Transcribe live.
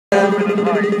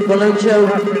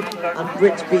Colocho and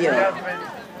Brit Beale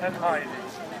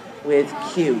with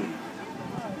Q.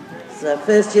 So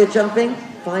first year jumping,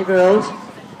 5-year-old.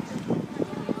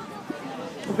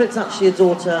 Brit's actually a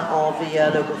daughter of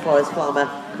the local forest farmer,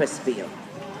 Chris Beale.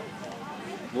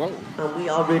 Whoa. And we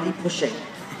are really pushing.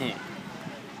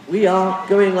 We are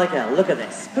going like hell. Look at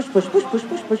this. Push, push, push, push,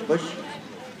 push, push, push.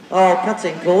 Oh,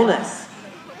 cutting corners.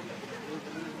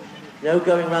 No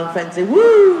going round fencing.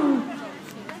 Woo!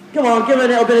 Come on, give her a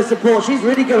little bit of support. She's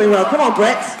really going well. Come on,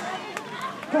 Brett.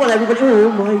 Come on, everybody. Oh,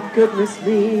 my goodness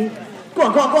me. Go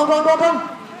on, go on, go on, go on, go on, go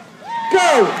on.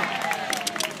 Go!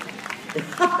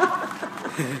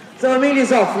 So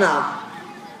Amelia's off now.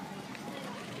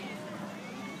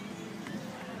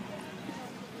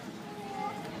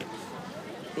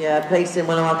 Yeah, placed in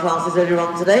one of our classes earlier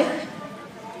on today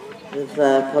with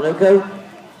Konoko.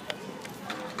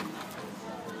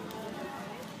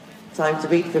 Time to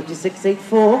beat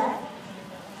 56.84.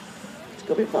 Just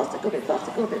go a bit faster, go a bit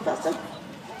faster, go a bit faster.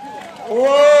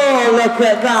 Whoa, look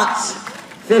at that.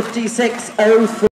 56.03.